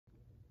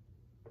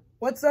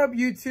What's up,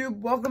 YouTube?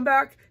 Welcome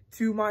back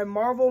to my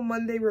Marvel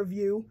Monday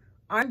review.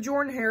 I'm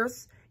Jordan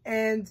Harris,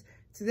 and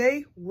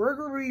today we're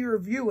going to be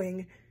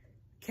reviewing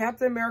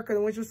Captain America: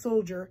 The Winter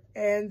Soldier.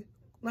 And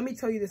let me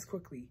tell you this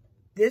quickly.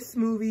 This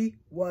movie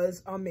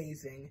was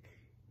amazing.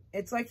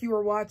 It's like you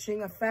were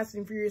watching a Fast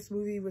and Furious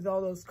movie with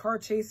all those car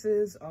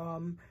chases,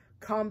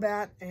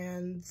 combat,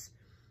 and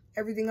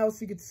everything else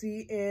you could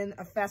see in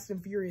a Fast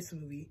and Furious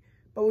movie.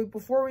 But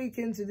before we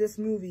get into this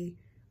movie,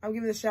 I'm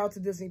giving a shout out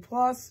to Disney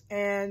Plus,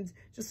 and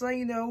just to let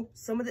you know,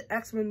 some of the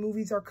X-Men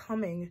movies are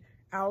coming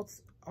out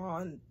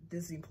on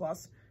Disney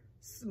Plus.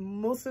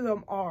 Most of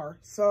them are.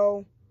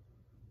 So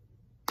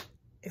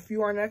if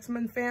you are an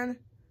X-Men fan,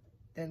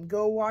 then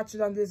go watch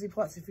it on Disney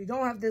Plus. If you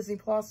don't have Disney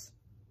Plus,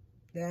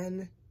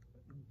 then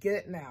get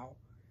it now.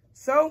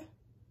 So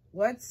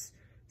let's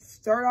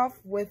start off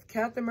with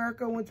Captain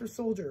America: Winter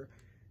Soldier.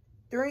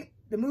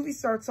 The movie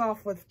starts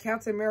off with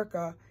Captain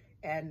America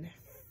and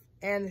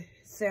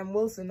Sam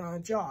Wilson on a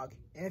jog.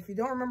 And if you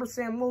don't remember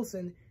Sam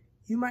Wilson,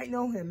 you might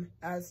know him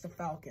as the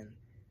Falcon.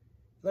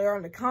 Later on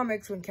in the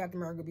comics, when Captain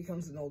America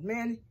becomes an old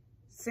man,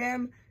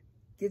 Sam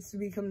gets to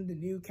become the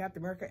new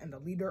Captain America and the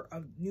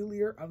new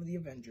leader of the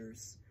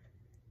Avengers.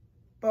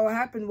 But what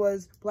happened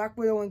was Black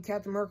Widow and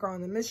Captain America are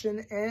on a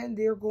mission, and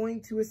they're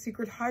going to a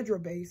secret Hydra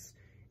base,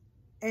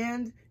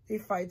 and they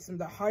fight some of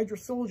the Hydra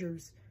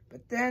soldiers.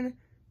 But then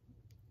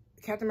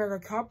Captain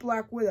America caught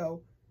Black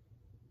Widow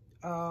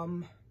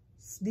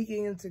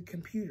sneaking into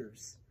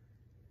computers,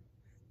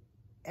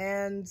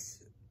 and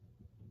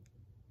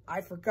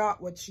I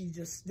forgot what she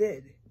just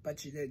did,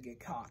 but she did get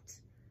caught.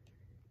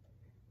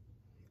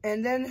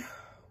 And then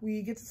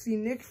we get to see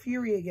Nick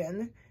Fury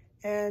again,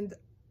 and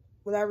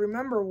what I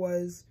remember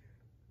was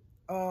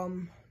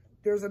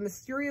there's a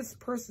mysterious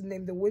person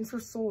named the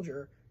Winter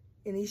Soldier,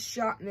 and he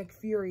shot Nick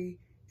Fury,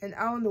 and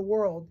out in the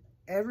world,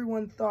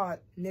 everyone thought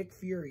Nick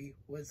Fury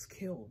was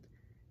killed.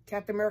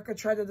 Captain America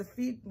tried to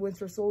defeat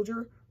Winter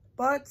Soldier,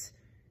 but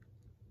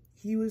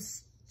he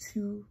was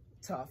too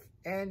tough,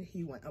 and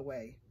he went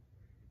away.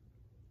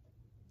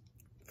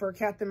 For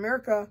Captain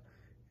America,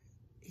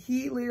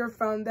 he later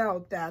found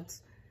out that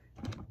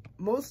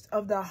most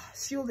of the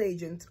S.H.I.E.L.D.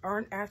 agents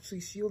aren't actually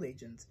S.H.I.E.L.D.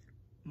 agents.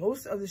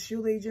 Most of the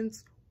S.H.I.E.L.D.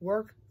 agents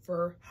work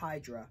for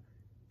Hydra,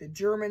 the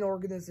German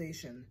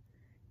organization.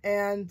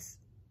 And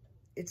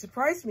it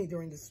surprised me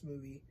during this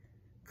movie,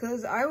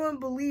 because I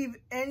wouldn't believe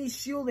any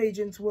S.H.I.E.L.D.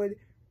 agents would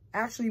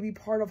actually be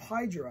part of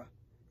Hydra.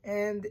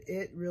 And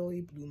it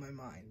really blew my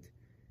mind.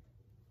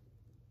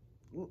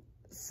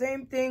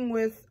 Same thing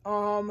with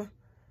the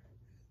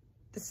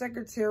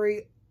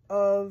Secretary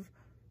of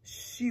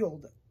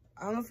S.H.I.E.L.D.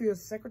 I don't know if he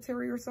was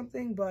secretary or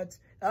something, but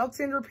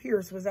Alexander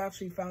Pierce was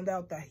actually found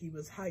out that he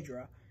was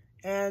Hydra,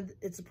 and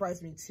it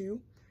surprised me too.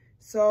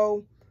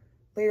 So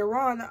later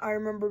on, I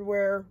remembered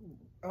where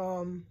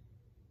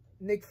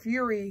Nick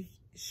Fury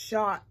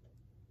shot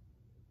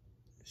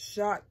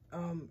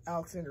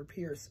Alexander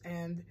Pierce,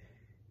 and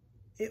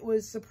it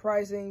was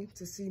surprising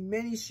to see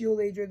many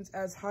S.H.I.E.L.D. agents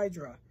as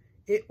Hydra.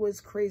 It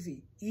was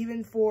crazy,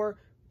 even for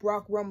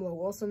Brock Rumlow,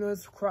 also known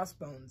as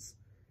Crossbones.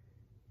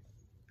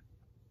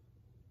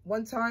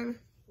 One time,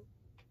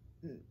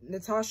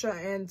 Natasha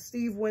and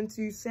Steve went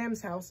to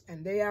Sam's house,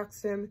 and they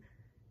asked him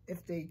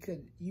if they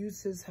could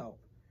use his help.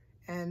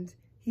 And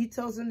he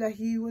tells them that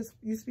he used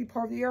to be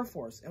part of the Air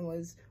Force and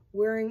was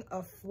wearing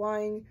a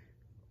flying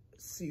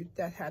suit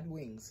that had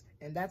wings.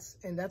 And that's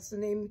the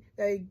name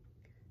that he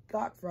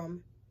got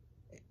from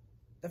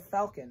the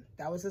Falcon.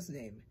 That was his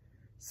name.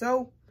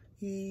 So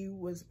he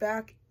was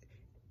back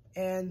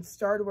and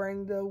started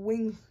wearing the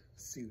wing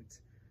suit.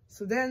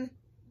 So then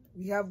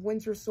we have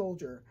Winter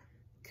Soldier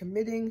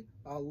committing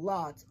a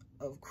lot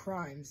of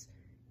crimes,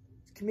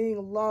 committing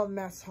a lot of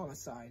mass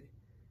homicide.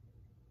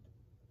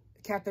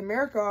 Captain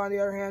America, on the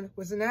other hand,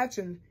 was in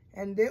action,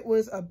 and it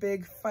was a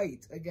big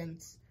fight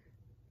against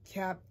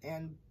Cap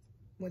and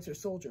Winter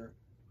Soldier.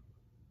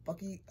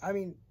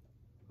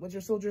 Winter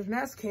Soldier's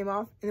mask came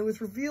off, and it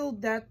was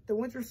revealed that the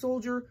Winter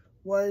Soldier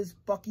was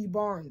Bucky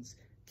Barnes,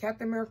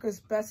 Captain America's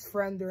best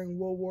friend during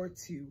World War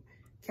II.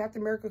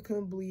 Captain America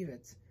couldn't believe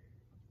it.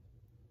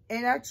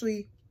 And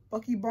actually,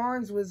 Bucky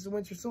Barnes was the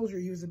Winter Soldier.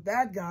 He was a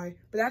bad guy,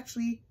 but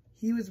actually,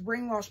 he was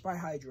brainwashed by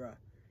Hydra.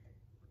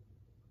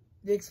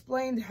 They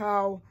explained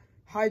how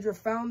Hydra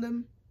found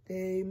him,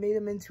 they made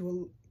him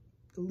into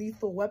a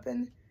lethal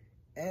weapon,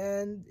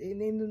 and they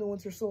named him the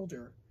Winter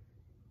Soldier.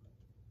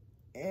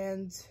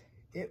 And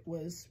it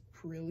was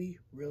really,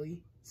 really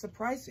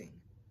surprising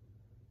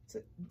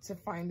to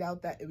find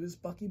out that it was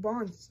Bucky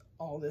Barnes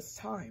all this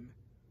time.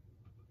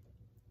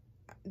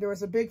 There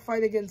was a big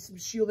fight against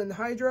S.H.I.E.L.D. and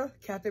Hydra.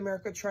 Captain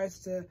America tries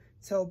to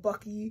tell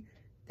Bucky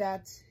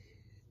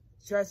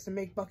tries to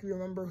make Bucky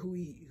remember who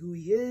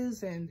he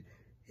is and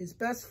his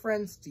best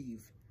friend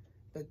Steve.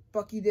 But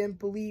Bucky didn't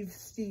believe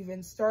Steve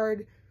and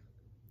started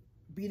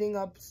beating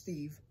up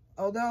Steve.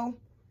 Although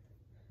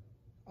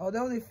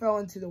they fell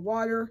into the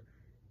water,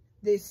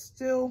 they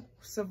still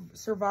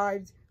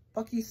survived.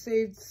 Bucky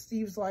saved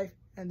Steve's life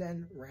and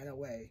then ran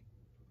away.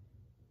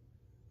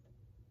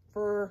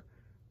 For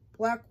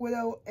Black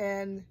Widow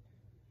and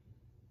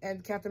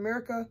and Captain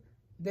America,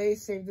 they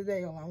saved the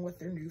day along with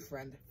their new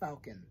friend,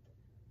 Falcon.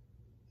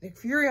 Nick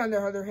Fury, on the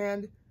other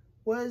hand,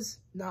 was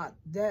not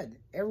dead.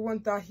 Everyone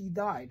thought he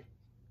died.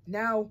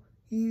 Now,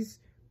 he's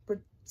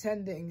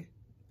pretending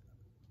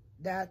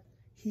that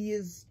he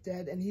is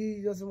dead, and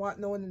he doesn't want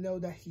no one to know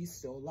that he's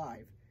still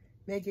alive,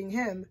 making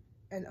him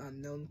an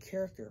unknown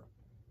character.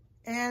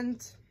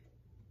 And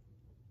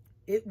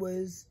it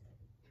was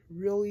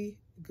really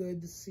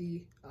good to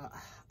see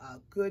a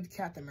good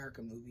Captain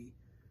America movie.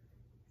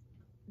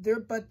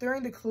 But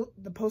during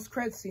the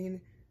post-credit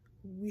scene,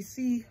 we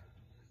see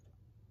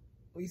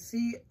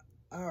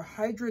our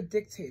Hydra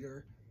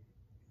dictator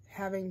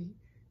having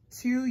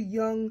two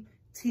young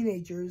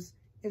teenagers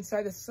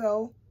inside a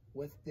cell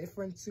with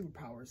different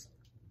superpowers.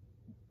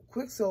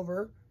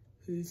 Quicksilver,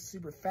 who's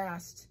super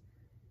fast,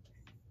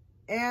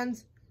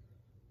 and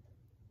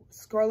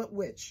Scarlet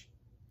Witch,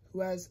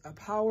 who has a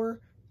power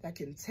that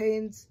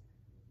contains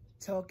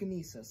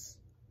telekinesis.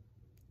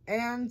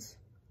 And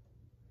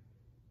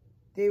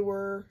they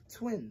were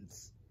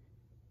twins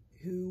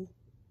who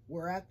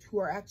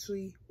are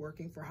actually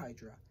working for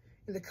Hydra.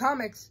 In the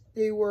comics,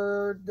 they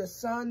were the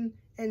son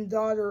and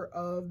daughter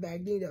of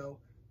Magneto,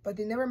 but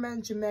they never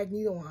mentioned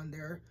Magneto on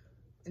there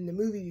in the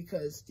movie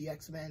because the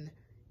X-Men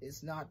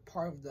is not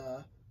part of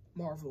the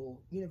Marvel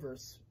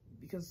universe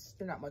because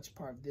they're not much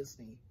part of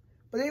Disney.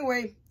 But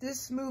anyway,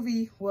 this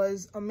movie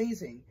was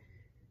amazing.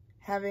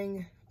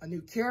 Having a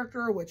new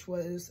character, which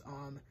was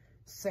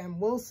Sam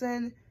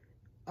Wilson,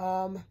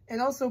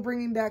 and also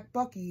bringing back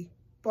Bucky,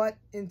 but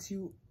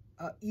into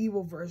an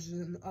evil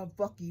version of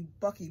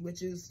Bucky,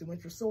 which is the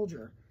Winter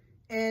Soldier.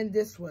 And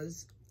this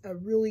was a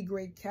really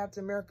great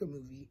Captain America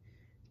movie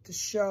to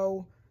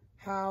show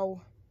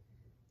how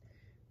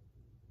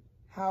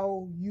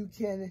you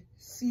can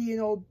see an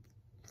old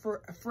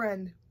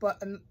friend, but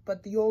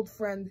the old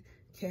friend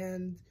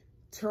can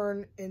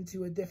turn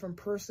into a different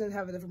person,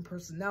 have a different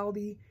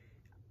personality.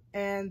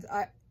 And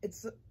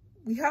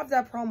we have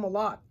that problem a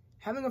lot.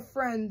 Having a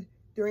friend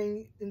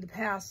in the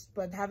past,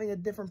 but having a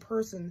different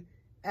person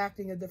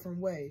acting a different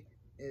way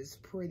is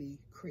pretty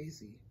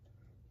crazy.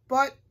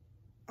 But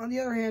on the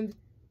other hand,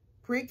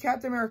 great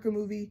Captain America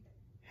movie,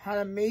 had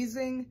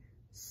amazing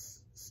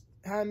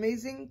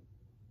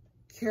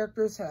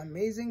characters, had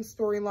amazing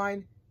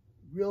storyline.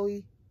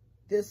 Really,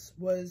 this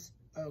was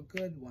a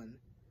good one.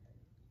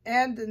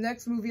 And the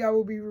next movie I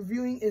will be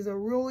reviewing is a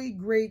really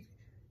great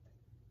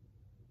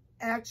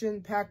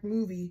action-packed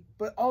movie,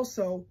 but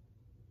also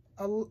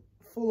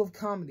full of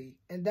comedy,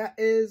 and that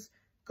is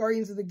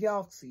Guardians of the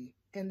Galaxy,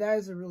 and that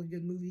is a really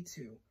good movie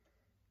too.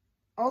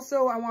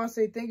 Also, I want to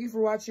say thank you for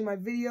watching my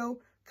video.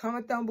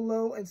 Comment down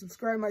below and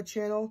subscribe to my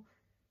channel.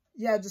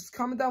 Yeah, just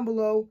comment down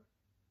below.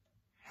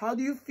 How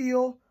do you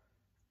feel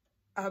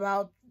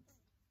about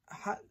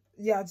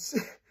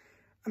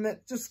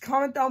just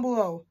comment down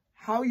below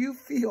how you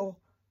feel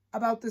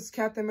about this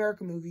Captain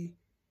America movie,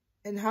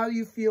 and how do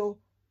you feel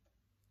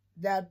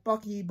that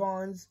Bucky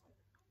Barnes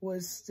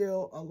was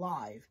still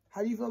alive?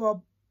 How do you feel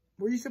about,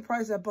 were you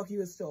surprised that Bucky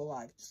was still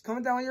alive? Just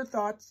comment down your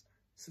thoughts,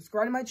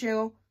 subscribe to my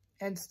channel,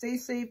 and stay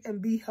safe and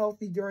be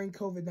healthy during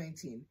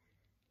COVID-19.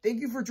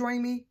 Thank you for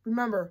joining me.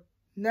 Remember,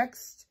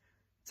 next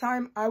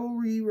time I will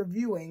be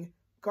reviewing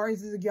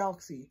Guardians of the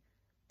Galaxy,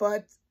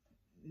 but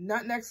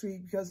not next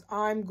week because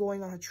I'm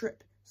going on a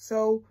trip.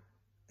 So,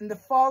 in the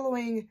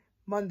following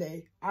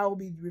Monday, I will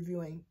be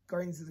reviewing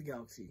Guardians of the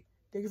Galaxy.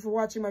 Thank you for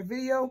watching my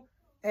video,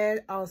 and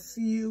I'll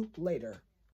see you later.